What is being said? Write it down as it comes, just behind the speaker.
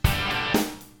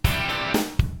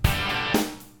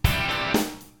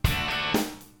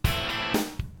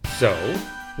So,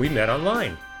 we met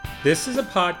online. This is a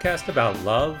podcast about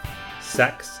love,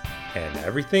 sex, and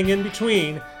everything in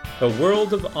between, the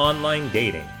world of online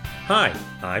dating. Hi,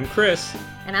 I'm Chris.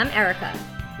 And I'm Erica.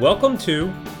 Welcome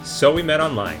to So We Met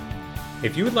Online.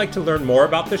 If you would like to learn more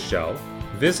about the show,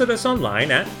 visit us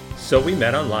online at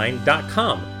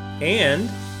sowemetonline.com and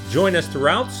join us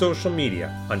throughout social media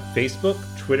on Facebook,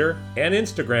 Twitter, and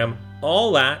Instagram,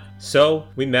 all at So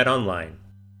We Met Online.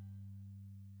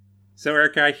 So,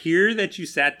 Erica, I hear that you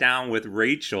sat down with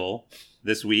Rachel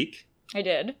this week. I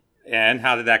did. And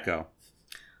how did that go?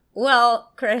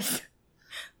 Well, Chris,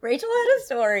 Rachel had a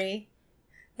story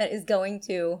that is going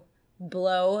to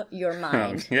blow your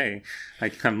mind. Okay.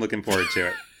 I'm looking forward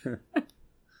to it.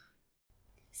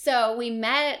 So we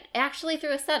met actually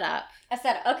through a setup. A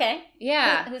setup, okay.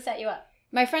 Yeah. Who set you up?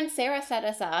 My friend Sarah set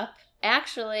us up.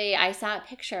 Actually, I saw a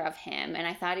picture of him and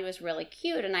I thought he was really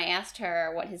cute, and I asked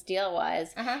her what his deal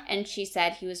was, and she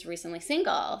said he was recently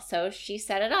single. So she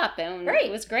set it up and Great.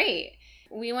 It was great.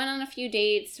 We went on a few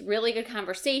dates, really good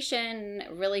conversation,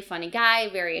 really funny guy,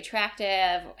 very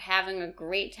attractive, having a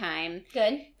great time.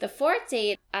 Good. The fourth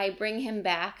date, I bring him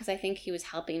back because I think he was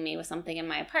helping me with something in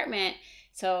my apartment.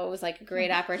 So it was like a great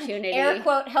opportunity. Air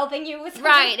quote, helping you with something.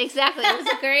 Right, exactly. It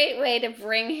was a great way to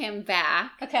bring him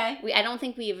back. Okay. I don't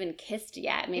think we even kissed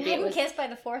yet. Maybe You it was kissed by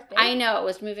the fourth date? I know, it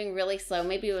was moving really slow.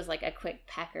 Maybe it was like a quick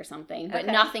peck or something, but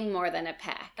Okay. nothing more than a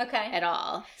peck. Okay. At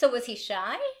all. So was he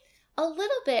shy? A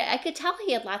little bit. I could tell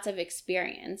he had lots of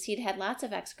experience. He'd had lots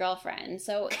of ex-girlfriends,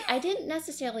 so I didn't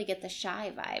necessarily get the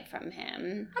shy vibe from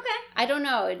him. Okay. I don't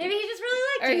know. Maybe he just really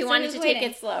liked Or you. he so wanted was to waiting.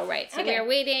 take it slow, right? So Okay. we were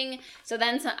waiting. So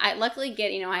then I luckily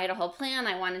I had a whole plan.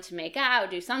 I wanted to make out,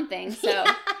 do something. So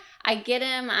I get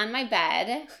him on my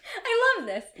bed, I love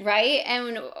this. right?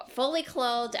 And fully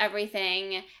clothed,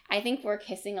 everything. I think we're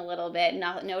kissing a little bit,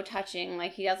 no touching.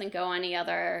 Like, he doesn't go any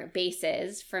other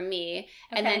bases for me.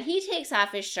 And Okay. then he takes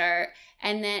off his shirt.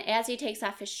 And then as he takes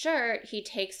off his shirt, he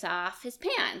takes off his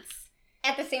pants.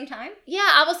 At the same time?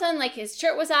 Yeah, all of a sudden, like, his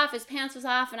shirt was off, his pants was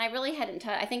off, and I really hadn't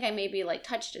I think I maybe, like,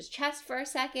 touched his chest for a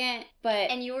second, but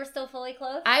And you were still fully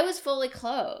clothed? I was fully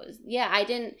clothed. Yeah, I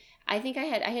think I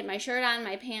had my shirt on,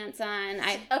 my pants on.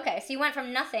 Okay, so you went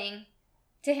from nothing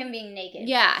to him being naked.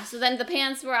 Yeah, so then the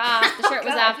pants were off, the shirt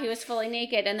was God. off, he was fully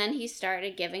naked, and then he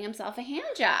started giving himself a hand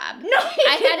job. No, he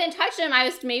I didn't. hadn't touched him. I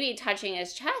was maybe touching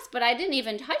his chest, but I didn't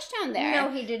even touch down there. No,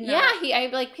 he did not. Yeah,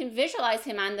 I can visualize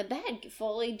him on the bed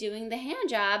fully doing the hand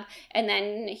job, and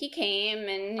then he came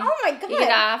and Oh my God. he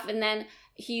got off, and then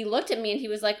he looked at me and he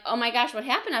was like, "Oh my gosh, what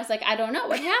happened?" I was like, "I don't know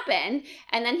what happened."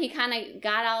 And then he kind of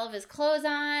got all of his clothes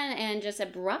on and just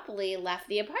abruptly left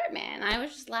the apartment. I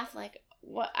was just left like,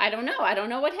 "What? I don't know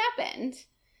what happened."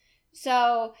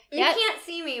 So You can't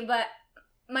see me, but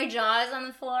my jaw is on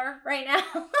the floor right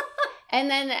now. and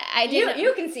then I didn't.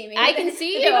 You can see me. I can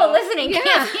see The you. people listening Yeah.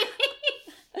 can't see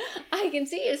me. I can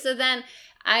see you. So then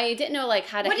I didn't know like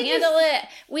how to What did you handle it.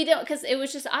 We don't, because it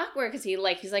was just awkward because he's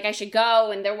like, I should go.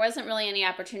 And there wasn't really any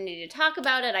opportunity to talk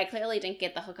about it. I clearly didn't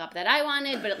get the hookup that I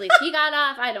wanted, but at least he got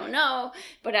off. I don't know.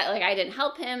 But I didn't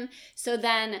help him. So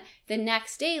then the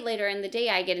next day, later in the day,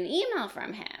 I get an email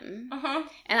from him. Uh-huh.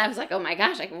 And I was like, oh my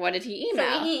gosh, like, what did he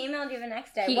email? So he emailed you the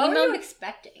next day. He What were emailed- you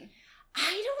expecting?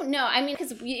 I don't know. I mean,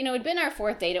 because, it'd been our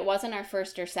fourth date. It wasn't our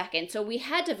first or second. So we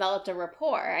had developed a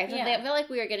rapport. I felt like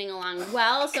we were getting along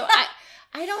well. So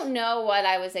I don't know what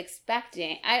I was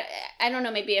expecting. I don't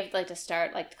know. Maybe if to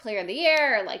start, to clear the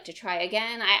air or to try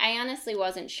again. I honestly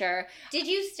wasn't sure. Did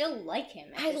you still like him?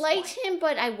 I liked him,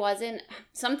 but I wasn't.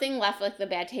 Something left the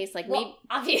bad taste. Maybe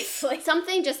obviously.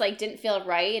 something just didn't feel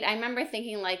right. I remember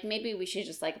thinking maybe we should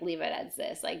just leave it as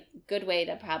this. Good way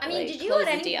to probably. I mean, did you close at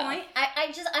the any deal. point?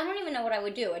 I don't even know what I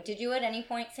would do. Did you at any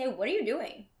point say, "What are you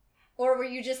doing"? Or were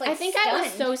you just I think stunned? I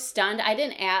was so stunned. I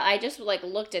didn't. I just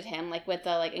looked at him with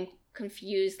the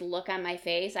confused look on my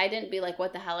face. I didn't be like,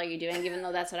 "What the hell are you doing?" Even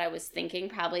though that's what I was thinking,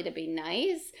 probably to be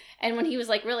nice. And when he was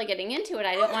really getting into it,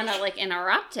 I didn't want to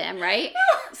interrupt him, right?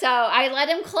 So I let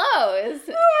him close. Oh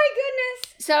my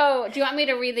goodness! So do you want me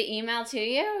to read the email to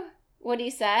you? What he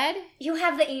said? You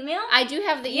have the email? I do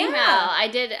have the email. Yeah. I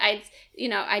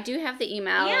do have the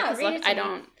email. Yeah, 'cause read it to I me.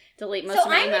 don't delete most So of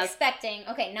my I'm emails. expecting,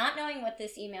 not knowing what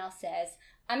this email says,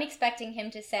 I'm expecting him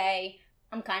to say,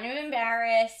 "I'm kind of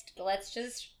embarrassed. Let's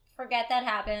just forget that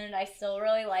happened. I still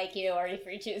really like you. Are you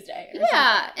free Tuesday?" Or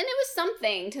Yeah, and it was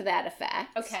something to that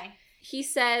effect. something. Okay. He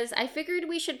says, "I figured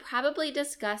we should probably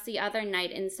discuss the other night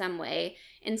in some way,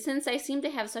 and since I seem to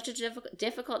have such a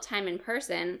difficult time in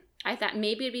person, I thought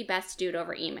maybe it'd be best to do it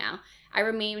over email. I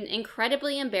remain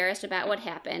incredibly embarrassed about what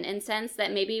happened and sense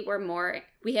that maybe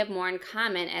we have more in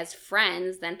common as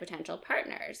friends than potential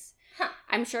partners. Huh.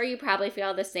 I'm sure you probably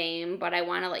feel the same, but I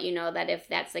want to let you know that if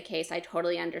that's the case, I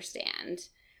totally understand.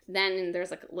 Then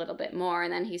there's like a little bit more,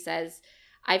 and then he says,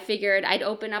 I figured I'd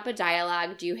open up a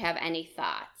dialogue. Do you have any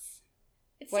thoughts?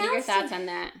 What are your thoughts on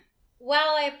that?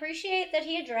 Well, I appreciate that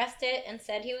he addressed it and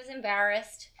said he was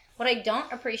embarrassed. What I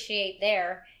don't appreciate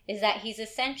there is that he's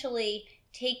essentially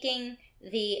taking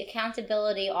the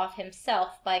accountability off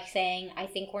himself by saying, I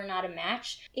think we're not a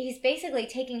match. He's basically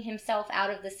taking himself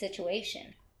out of the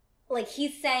situation. Like,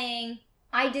 he's saying,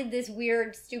 I did this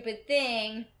weird, stupid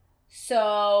thing,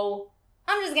 so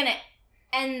I'm just gonna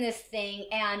end this thing,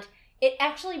 and it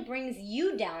actually brings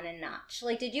you down a notch.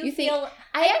 Like, did you feel...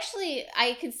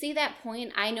 I could see that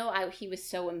point. I know he was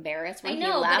so embarrassed when he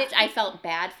left. I felt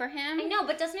bad for him. I know,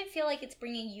 but doesn't it feel like it's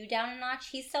bringing you down a notch?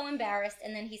 He's so embarrassed,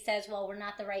 and then he says, well, we're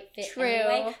not the right fit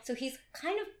anyway. So he's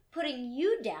kind of putting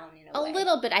you down in a way. A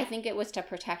little bit. I think it was to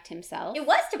protect himself. It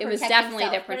was to protect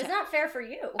himself, but it's not fair for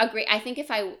you. Agree. I think if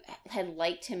I had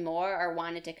liked him more or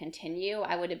wanted to continue,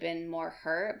 I would have been more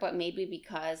hurt, but maybe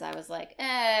because I was like,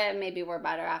 maybe we're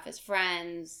better off as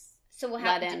friends. So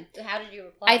how did you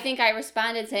reply? I think I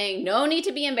responded saying, no need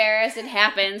to be embarrassed. It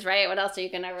happens, right? What else are you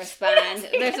going to respond?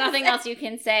 There's nothing else you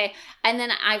can say. And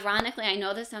then ironically, I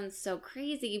know this sounds so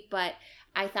crazy, but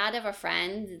I thought of a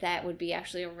friend that would be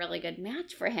actually a really good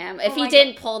match for him. If he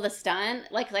didn't pull the stunt,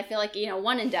 like, 'cause I feel like,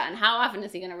 one and done. How often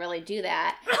is he going to really do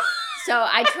that? So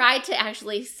I tried to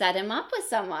actually set him up with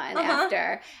someone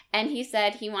after. And he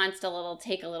said he wants to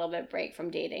take a little bit break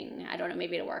from dating. I don't know,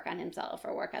 maybe to work on himself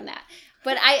or work on that.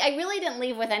 But I really didn't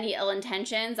leave with any ill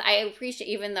intentions. I appreciate,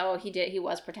 even though he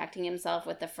was protecting himself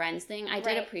with the friends thing, I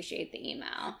did appreciate the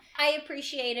email. I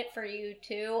appreciate it for you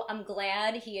too. I'm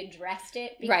glad he addressed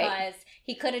it because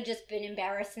he could have just been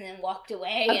embarrassed and then walked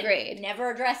away. Agreed. And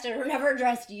never addressed it or never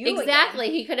addressed you Exactly.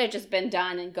 again. He could have just been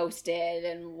done and ghosted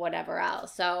and whatever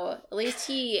else. So at least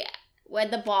he had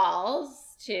the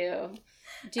balls to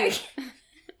do...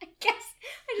 I guess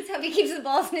I just hope he keeps the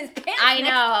balls in his pants. I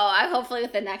know. Hopefully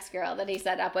with the next girl that he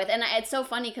set up with. And it's so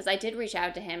funny because I did reach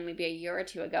out to him maybe a year or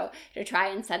two ago to try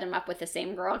and set him up with the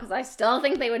same girl because I still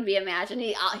think they would be a match. And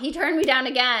he turned me down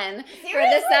again for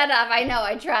the setup. I know.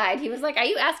 I tried. He was like, are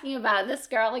you asking about this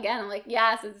girl again? I'm like,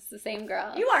 yes, it's the same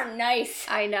girl. You are nice.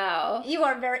 I know. You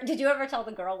are very... Did you ever tell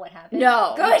the girl what happened?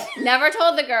 No. Good. Never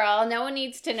told the girl. No one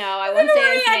needs to know. I wouldn't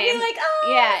say his name. I'd be like,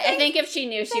 oh, yeah, I think if she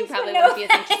knew, she probably wouldn't be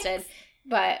as interested.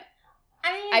 But...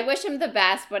 I wish him the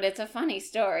best, but it's a funny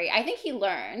story. I think he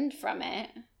learned from it.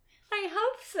 I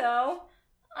hope so.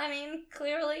 I mean,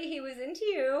 clearly he was into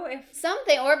you.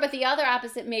 But the other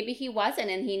opposite, maybe he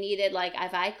wasn't, and he needed,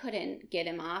 if I couldn't get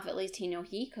him off, at least he knew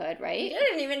he could, right? You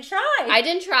didn't even try. I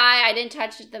didn't try. I didn't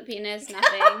touch the penis,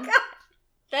 nothing. Oh, God.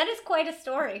 That is quite a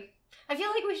story. I feel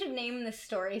like we should name this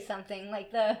story something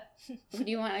like the... What do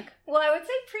you want to... Well, I would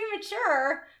say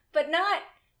premature, but not...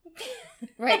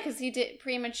 Right, because he did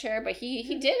premature, but he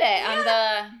did it on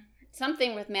the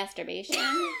something with masturbation.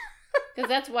 Because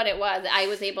that's what it was. I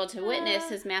was able to witness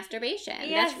his masturbation.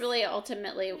 Yes. That's really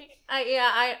ultimately...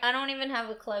 I don't even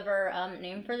have a clever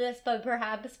name for this, but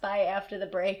perhaps after the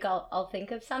break I'll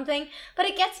think of something. But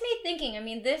it gets me thinking. I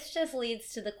mean, this just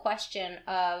leads to the question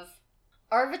of,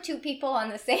 are the two people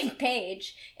on the same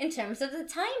page in terms of the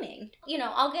timing?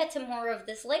 I'll get to more of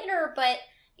this later, but...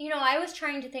 I was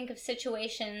trying to think of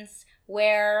situations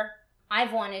where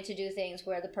I've wanted to do things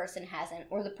where the person hasn't,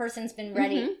 or the person's been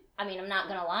ready. Mm-hmm. I mean, I'm not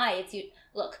going to lie. It's you.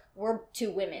 Look, we're two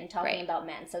women talking about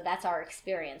men, so that's our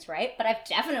experience, right? But I've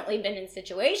definitely been in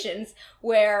situations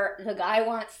where the guy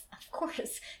wants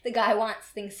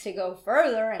things to go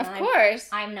further, and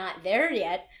I'm not there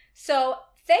yet. So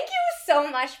thank you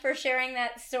so much for sharing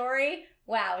that story.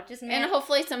 Wow, and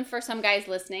hopefully for some guys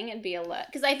listening, it'd be a lot.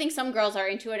 Because I think some girls are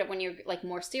into it when you're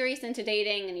more serious into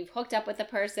dating and you've hooked up with a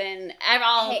person.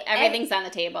 Everything's on the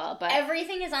table. But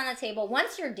everything is on the table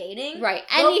once you're dating. Right,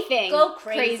 anything go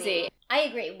crazy. I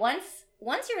agree.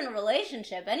 Once you're in a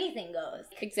relationship, anything goes.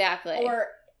 Exactly. Or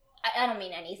I don't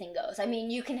mean anything goes. I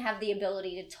mean, you can have the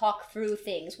ability to talk through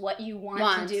things, what you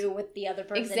want to do with the other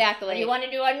person. Exactly. What you want to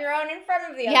do on your own in front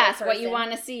of the other person. Yes, what you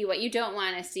want to see, what you don't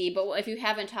want to see. But if you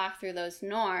haven't talked through those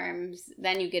norms,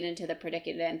 then you get into the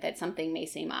predicament that something may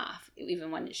seem off,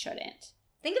 even when it shouldn't.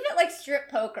 Think of it like strip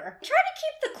poker. Try to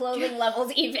keep the clothing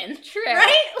levels even. True.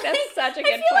 Right? That's such a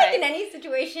good point. I feel like in any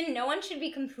situation, no one should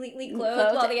be completely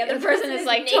clothed while the other person is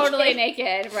naked. Totally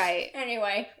naked. Right.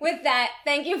 Anyway, with that,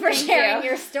 thank you for sharing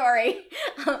your story.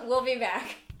 We'll be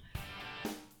back.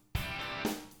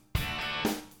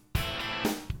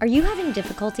 Are you having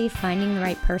difficulty finding the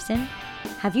right person?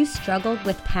 Have you struggled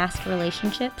with past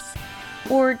relationships?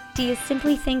 Or do you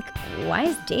simply think, why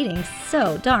is dating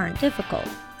so darn difficult?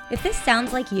 If this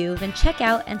sounds like you, then check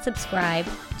out and subscribe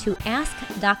to Ask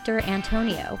Dr.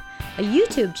 Antonio, a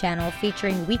YouTube channel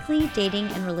featuring weekly dating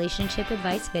and relationship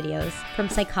advice videos from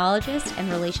psychologist and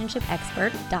relationship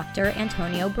expert Dr.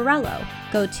 Antonio Borrello.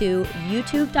 Go to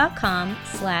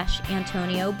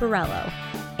youtube.com/Antonio Borrello,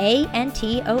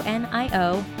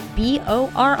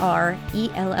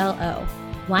 AntonioBorrello.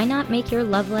 Why not make your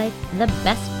love life the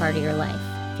best part of your life?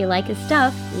 If you like his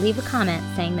stuff, leave a comment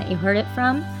saying that you heard it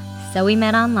from So We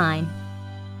Met Online.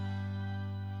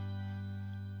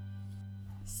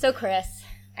 So, Chris,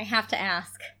 I have to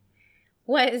ask,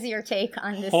 what is your take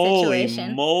on this Holy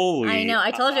situation? Moly. I know.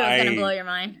 I told you it was going to blow your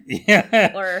mind.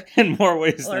 Yeah. Or in more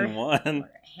ways than one. Or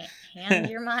hand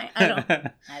your mind. I don't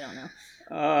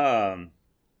know.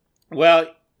 Well,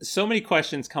 so many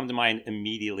questions come to mind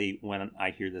immediately when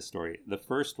I hear this story. The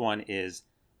first one is,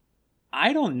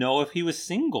 I don't know if he was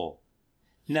single.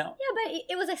 Now, yeah, but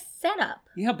it was a setup.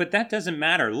 Yeah, but that doesn't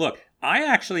matter. Look, I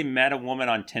actually met a woman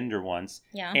on Tinder once.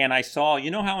 Yeah. And I saw,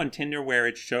 you know how on Tinder where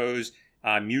it shows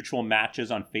mutual matches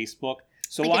on Facebook?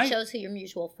 So it shows who your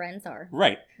mutual friends are.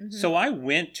 Right. Mm-hmm. So I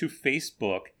went to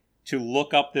Facebook to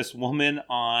look up this woman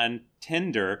on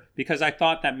Tinder because I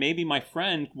thought that maybe my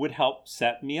friend would help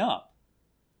set me up.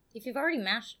 If you've already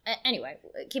matched... Anyway,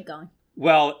 keep going.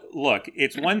 Well, look,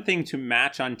 it's one thing to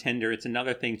match on Tinder. It's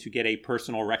another thing to get a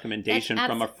personal recommendation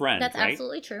from a friend, That's right?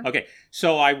 absolutely true. Okay,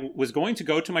 so I was going to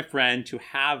go to my friend to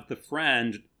have the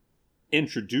friend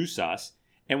introduce us.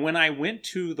 And when I went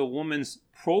to the woman's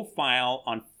profile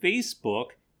on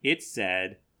Facebook, it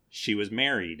said she was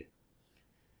married.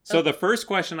 So the first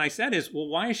question I said is, well,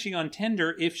 why is she on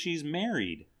Tinder if she's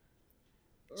married?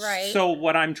 Right. So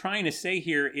what I'm trying to say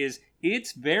here is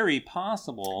it's very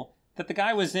possible that the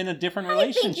guy was in a different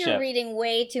relationship. I think you're reading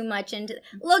way too much into...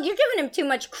 Look, you're giving him too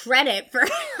much credit for...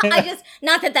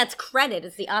 Not that that's credit,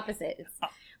 it's the opposite.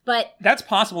 But... That's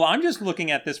possible. I'm just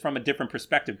looking at this from a different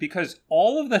perspective because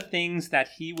all of the things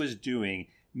that he was doing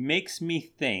makes me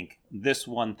think this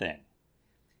one thing.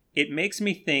 It makes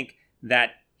me think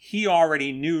that he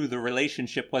already knew the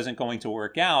relationship wasn't going to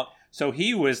work out. So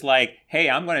he was like, hey,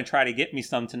 I'm going to try to get me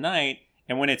some tonight.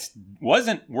 And when it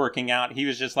wasn't working out, he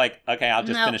was just like, okay, I'll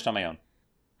just finish on my own.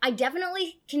 I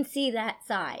definitely can see that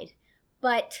side.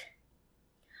 But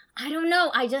I don't know.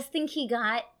 I just think he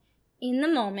got in the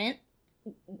moment,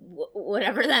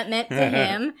 whatever that meant to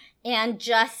him, and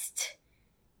just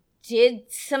did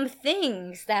some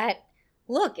things that,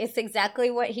 look, it's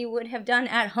exactly what he would have done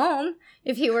at home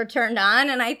if he were turned on.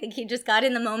 And I think he just got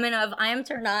in the moment of, I am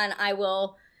turned on, I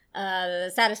will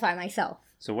satisfy myself.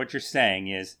 So what you're saying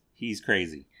is, he's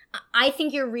crazy. I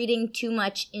think you're reading too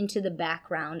much into the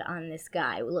background on this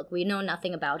guy. Look, we know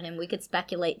nothing about him. We could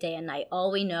speculate day and night.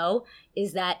 All we know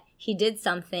is that he did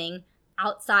something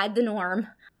outside the norm,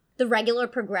 the regular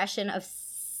progression of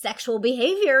sexual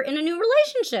behavior in a new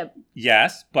relationship.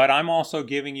 Yes, but I'm also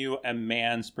giving you a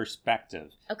man's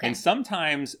perspective. Okay. And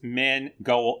sometimes men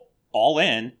go all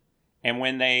in, and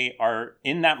when they are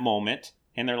in that moment,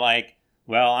 and they're like,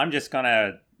 well, I'm just going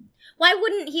to... Why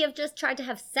wouldn't he have just tried to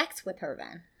have sex with her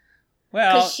then?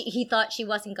 Well, Because he thought she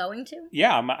wasn't going to?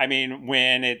 yeah, I mean,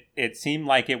 when it seemed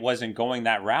like it wasn't going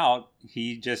that route,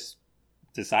 he just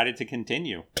decided to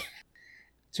continue.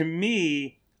 To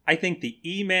me, I think the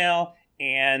email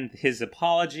and his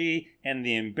apology and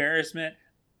the embarrassment,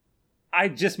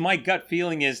 my gut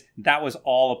feeling is that was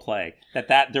all a play.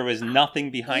 That there was nothing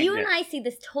behind it. You and I see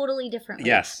this totally differently.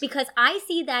 Yes. Because I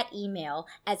see that email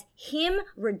as him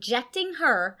rejecting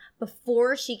her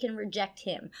before she can reject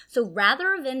him. So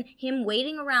rather than him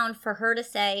waiting around for her to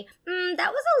say,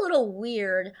 that was a little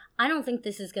weird, I don't think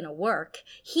this is going to work,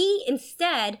 he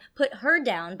instead put her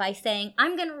down by saying,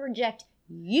 I'm going to reject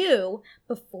you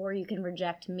before you can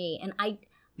reject me. And I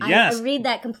read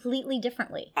that completely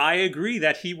differently. I agree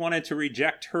that he wanted to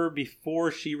reject her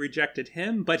before she rejected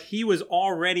him, but he was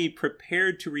already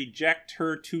prepared to reject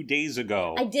her 2 days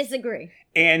ago. I disagree.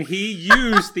 And he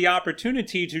used the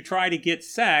opportunity to try to get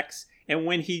sex. And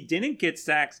when he didn't get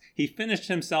sex, he finished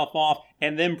himself off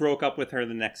and then broke up with her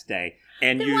the next day.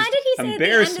 And then used why did he say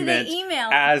embarrassment at the end of the email,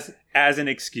 as an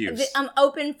excuse. I'm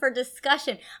open for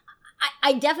discussion.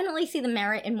 I definitely see the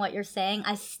merit in what you're saying.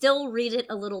 I still read it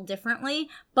a little differently,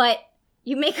 but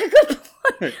you make a good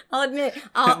point. I'll admit,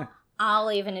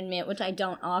 I'll even admit, which I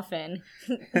don't often,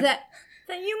 that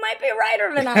you might be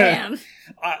righter than I am.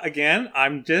 Again,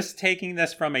 I'm just taking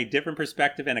this from a different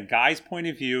perspective and a guy's point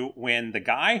of view. When the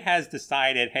guy has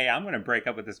decided, hey, I'm going to break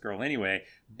up with this girl anyway,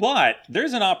 but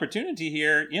there's an opportunity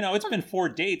here. You know, it's been 4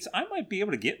 dates. I might be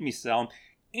able to get me some.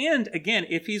 And again,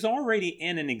 if he's already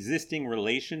in an existing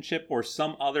relationship or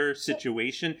some other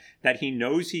situation that he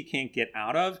knows he can't get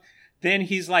out of, then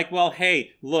he's like, well,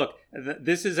 hey, look,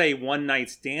 this is a one-night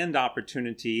stand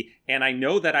opportunity, and I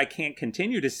know that I can't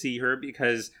continue to see her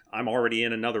because I'm already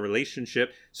in another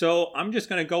relationship, so I'm just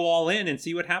going to go all in and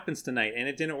see what happens tonight. And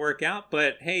it didn't work out,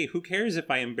 but hey, who cares if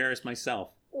I embarrass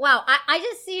myself? Wow, I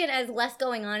just see it as less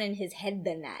going on in his head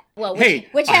than that. Well,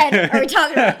 which head are we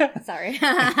talking about? Sorry.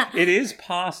 It is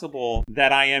possible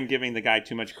that I am giving the guy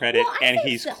too much credit, and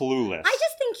he's clueless. I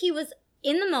just think he was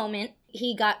in the moment.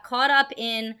 He got caught up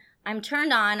in, I'm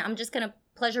turned on, I'm just going to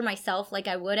pleasure myself like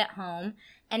I would at home.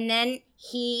 And then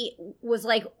he was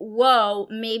like, whoa,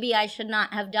 maybe I should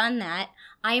not have done that.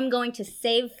 I am going to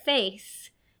save face,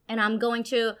 and I'm going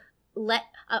to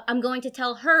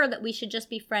tell her that we should just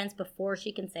be friends before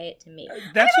she can say it to me.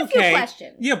 That's I have a few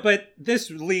questions. Yeah, but this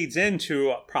leads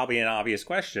into probably an obvious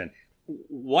question.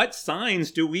 What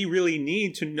signs do we really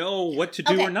need to know what to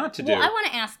do or not to do? Well, I want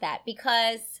to ask that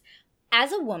because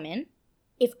as a woman,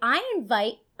 if I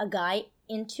invite a guy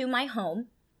into my home,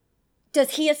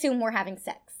 does he assume we're having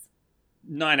sex?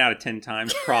 9 out of 10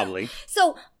 times, probably.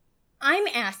 So I'm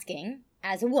asking,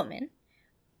 as a woman,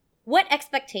 what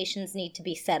expectations need to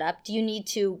be set up? Do you need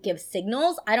to give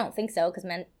signals? I don't think so, because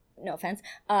men, no offense,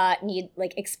 need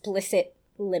like explicit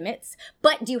limits.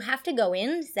 But do you have to go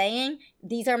in saying,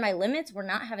 these are my limits, we're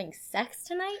not having sex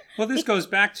tonight? Well, this goes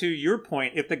back to your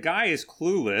point. If the guy is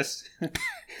clueless,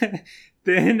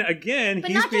 then again,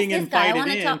 he's being invited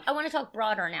in. I want to talk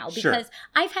broader now, because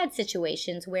I've had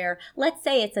situations where, let's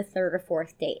say it's a third or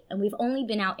fourth date, and we've only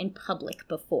been out in public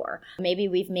before. Maybe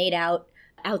we've made out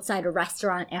outside a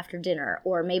restaurant after dinner,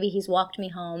 or maybe he's walked me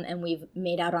home and we've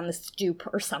made out on the stoop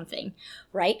or something,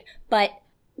 right? But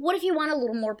what if you want a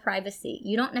little more privacy?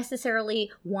 You don't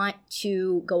necessarily want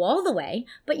to go all the way,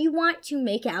 but you want to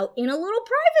make out in a little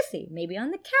privacy, maybe on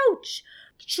the couch.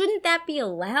 Shouldn't that be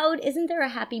allowed? Isn't there a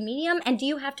happy medium? And do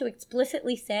you have to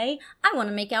explicitly say, I want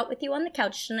to make out with you on the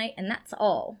couch tonight, and that's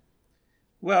all?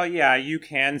 Well, yeah, you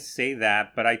can say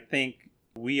that, but I think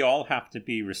we all have to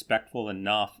be respectful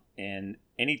enough in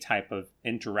any type of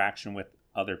interaction with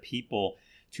other people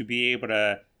to be able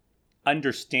to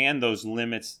understand those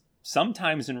limits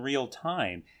sometimes in real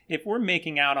time. If we're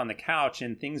making out on the couch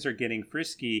and things are getting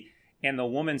frisky and the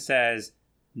woman says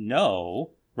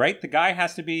no, right? The guy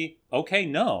has to be, okay,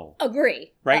 no.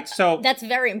 Agree. Right? So that's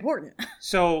very important.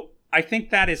 So I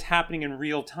think that is happening in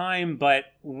real time, but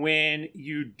when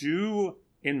you do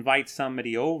invite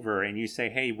somebody over and you say,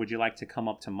 hey, would you like to come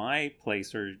up to my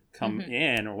place or come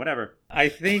in or whatever, I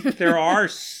think there are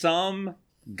some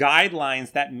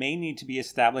guidelines that may need to be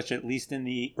established, at least in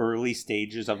the early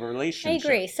stages of a relationship. I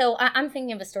agree. So I'm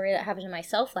thinking of a story that happened to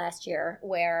myself last year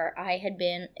where I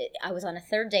was on a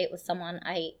third date with someone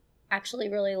I actually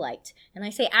really liked. And I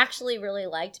say actually really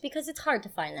liked because it's hard to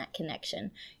find that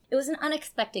connection. It was an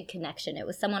unexpected connection. It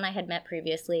was someone I had met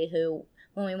previously who,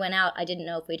 when we went out, I didn't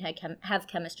know if we'd have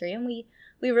chemistry, and we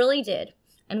really did.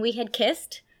 And we had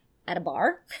kissed at a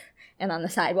bar and on the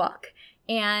sidewalk.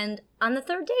 And on the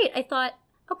third date, I thought,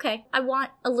 okay, I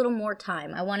want a little more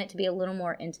time. I want it to be a little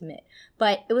more intimate.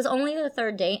 But it was only the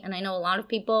third date, and I know a lot of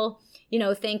people,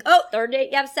 think, oh, third date,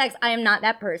 you have sex. I am not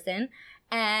that person.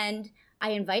 And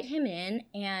I invite him in,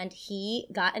 and he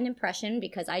got an impression,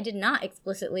 because I did not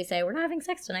explicitly say, we're not having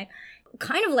sex tonight.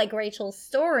 Kind of like Rachel's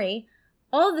story,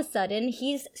 all of a sudden,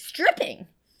 he's stripping.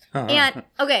 And,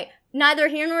 okay, neither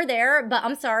here nor there, but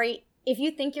I'm sorry, if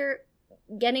you think you're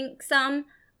getting some,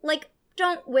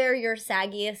 don't wear your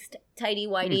saggiest tighty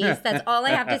whities. That's all I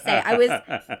have to say.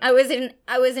 I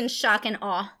was in shock and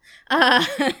awe.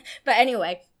 But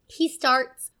anyway, he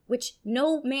starts, which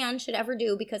no man should ever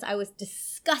do, because I was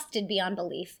disgusted beyond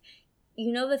belief.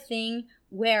 You know the thing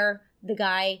where the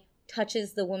guy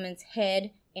touches the woman's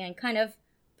head and kind of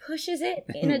pushes it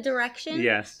in a direction?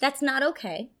 Yes. That's not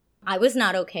okay. I was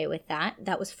not okay with that.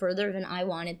 That was further than I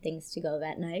wanted things to go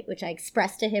that night, which I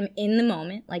expressed to him in the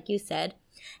moment, like you said.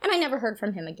 And I never heard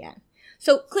from him again.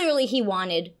 So clearly he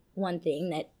wanted one thing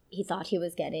that he thought he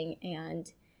was getting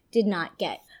and did not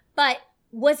get. But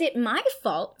was it my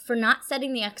fault for not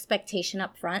setting the expectation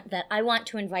up front that I want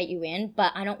to invite you in,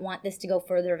 but I don't want this to go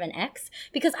further than X?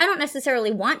 Because I don't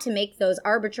necessarily want to make those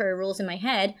arbitrary rules in my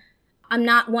head. I'm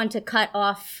not one to cut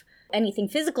off anything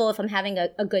physical if I'm having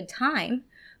a good time.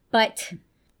 But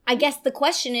I guess the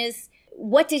question is,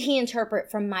 what did he interpret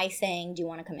from my saying, do you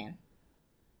want to come in?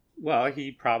 Well,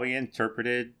 he probably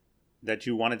interpreted that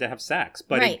you wanted to have sex.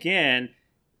 But again,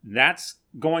 that's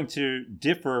going to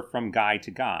differ from guy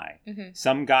to guy. Mm-hmm.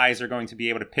 Some guys are going to be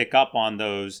able to pick up on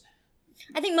those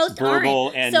I think most verbal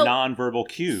aren't. and nonverbal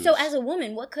cues. So as a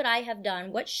woman, what could I have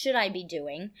done? What should I be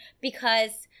doing?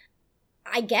 Because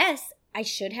I guess I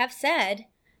should have said,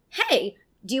 hey,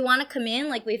 do you want to come in?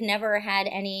 Like, we've never had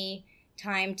any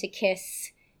time to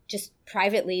kiss just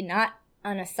privately, not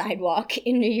on a sidewalk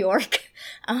in New York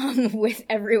with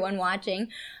everyone watching.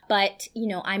 But, you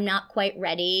know, I'm not quite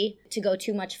ready to go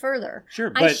too much further. Sure,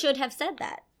 but I should have said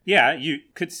that. Yeah, you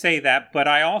could say that, but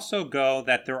I also go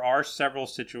that there are several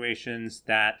situations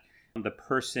that the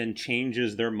person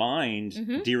changes their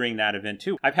mind during that event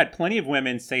too. I've had plenty of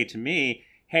women say to me,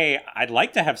 hey, I'd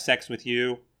like to have sex with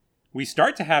you. We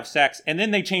start to have sex, and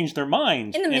then they change their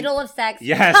mind. In the middle of sex?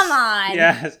 Yes. Come on.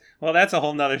 Yes. Well, that's a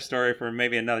whole nother story for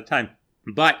maybe another time.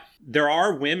 But there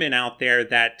are women out there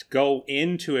that go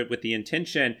into it with the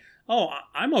intention, oh,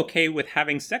 I'm okay with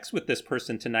having sex with this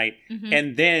person tonight.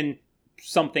 And then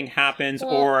something happens,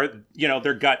 or, you know,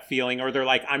 their gut feeling, or they're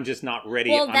like, I'm just not ready.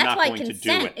 Well, I'm that's not why going to do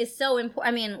consent it. is so important.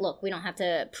 I mean, look, we don't have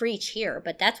to preach here,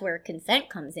 but that's where consent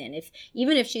comes in.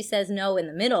 Even if she says no in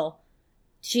the middle,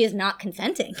 she is not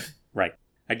consenting. Right.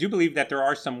 I do believe that there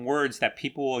are some words that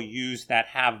people will use that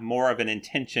have more of an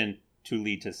intention to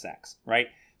lead to sex, right?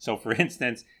 So, for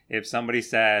instance, if somebody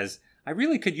says, I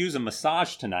really could use a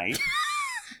massage tonight.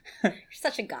 You're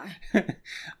such a guy.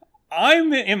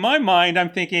 In my mind,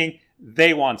 I'm thinking,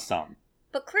 they want some.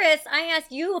 But Chris, I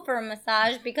asked you for a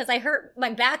massage because I hurt my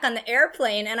back on the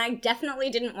airplane and I definitely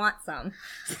didn't want some.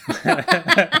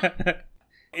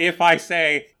 If I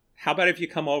say, how about if you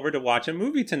come over to watch a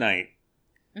movie tonight?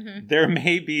 There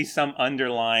may be some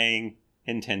underlying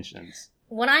intentions.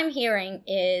 What I'm hearing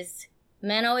is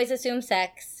men always assume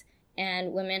sex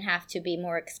and women have to be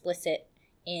more explicit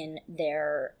in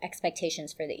their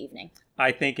expectations for the evening.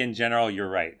 I think in general, you're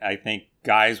right. I think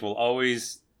guys will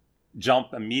always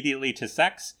jump immediately to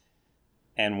sex,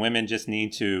 and women just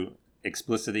need to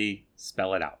explicitly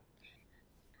spell it out.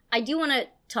 I do want to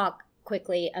talk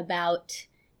quickly about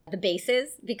the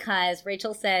bases, because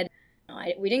Rachel said,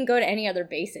 we didn't go to any other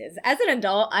bases. As an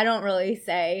adult, I don't really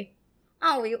say,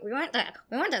 oh, we went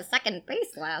to second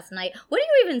base last night. What do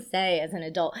you even say as an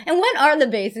adult? And what are the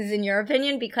bases in your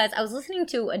opinion? Because I was listening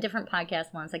to a different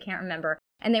podcast once, I can't remember,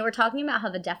 and they were talking about how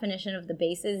the definition of the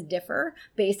bases differ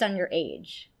based on your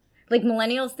age. Like,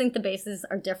 millennials think the bases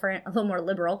are different, a little more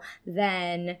liberal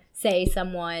than, say,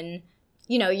 someone,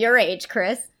 you know, your age,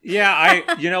 Chris.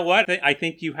 Yeah, you know what? I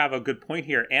think you have a good point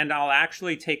here. And I'll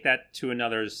actually take that to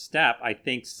another step. I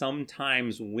think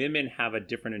sometimes women have a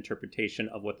different interpretation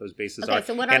of what those bases are. Okay,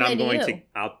 so what are they to you?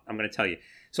 I'm going to tell you.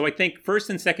 So I think first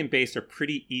and second base are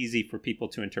pretty easy for people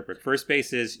to interpret. First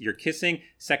base is you're kissing.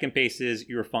 Second base is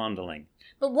you're fondling.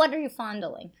 But what are you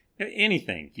fondling?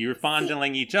 Anything. You're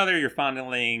fondling each other. You're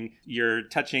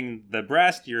touching the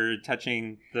breast. You're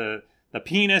touching the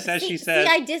penis, as she says.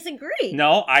 See, I disagree.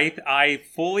 No, I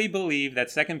fully believe that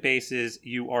second base is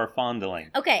you are fondling.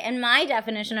 Okay, and my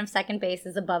definition of second base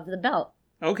is above the belt.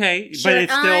 Okay, shirt but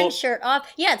it's on, still... shirt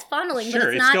off. Yeah, it's fondling, sure, but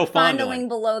it's not still fondling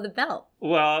below the belt.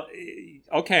 Well,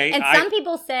 okay. And some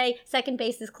people say second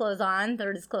base is clothes on,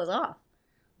 third is clothes off.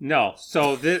 No,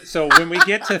 so when we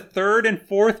get to third and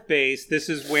fourth base, this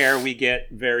is where we get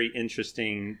very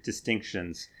interesting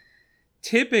distinctions.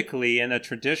 Typically, in a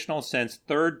traditional sense,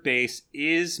 third base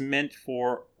is meant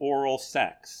for oral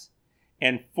sex.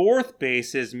 And fourth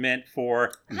base is meant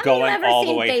for going all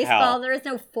the way baseball? out. There is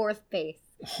no fourth base.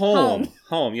 Home.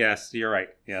 Yes, you're right.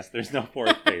 Yes, there's no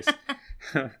fourth base.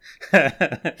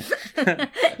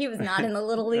 He was not in the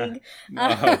Little League.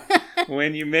 No.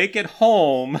 When you make it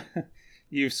home,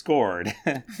 you've scored.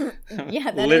 Yeah,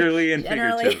 that literally is and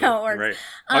generally figuratively. how it works.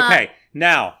 Right. Okay,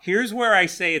 now, here's where I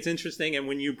say it's interesting, and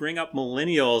when you bring up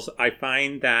millennials, I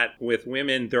find that with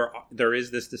women, there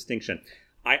is this distinction.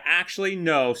 I actually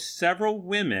know several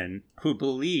women who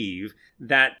believe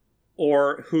that,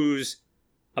 or whose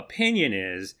opinion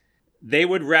is, they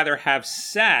would rather have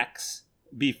sex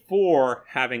before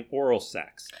having oral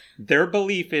sex. Their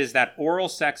belief is that oral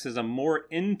sex is a more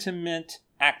intimate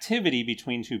activity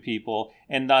between two people,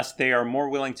 and thus they are more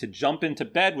willing to jump into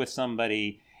bed with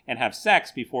somebody and have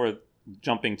sex before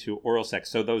jumping to oral sex.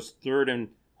 So those third and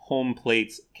home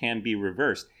plates can be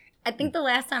reversed. I think the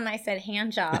last time I said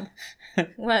hand job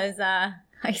was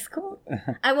high school.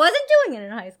 I wasn't doing it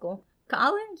in high school.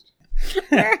 College?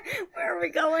 Where are we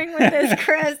going with this,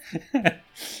 Chris?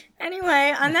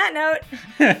 Anyway, on that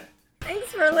note,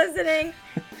 thanks for listening.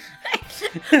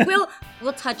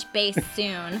 We'll touch base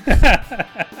soon.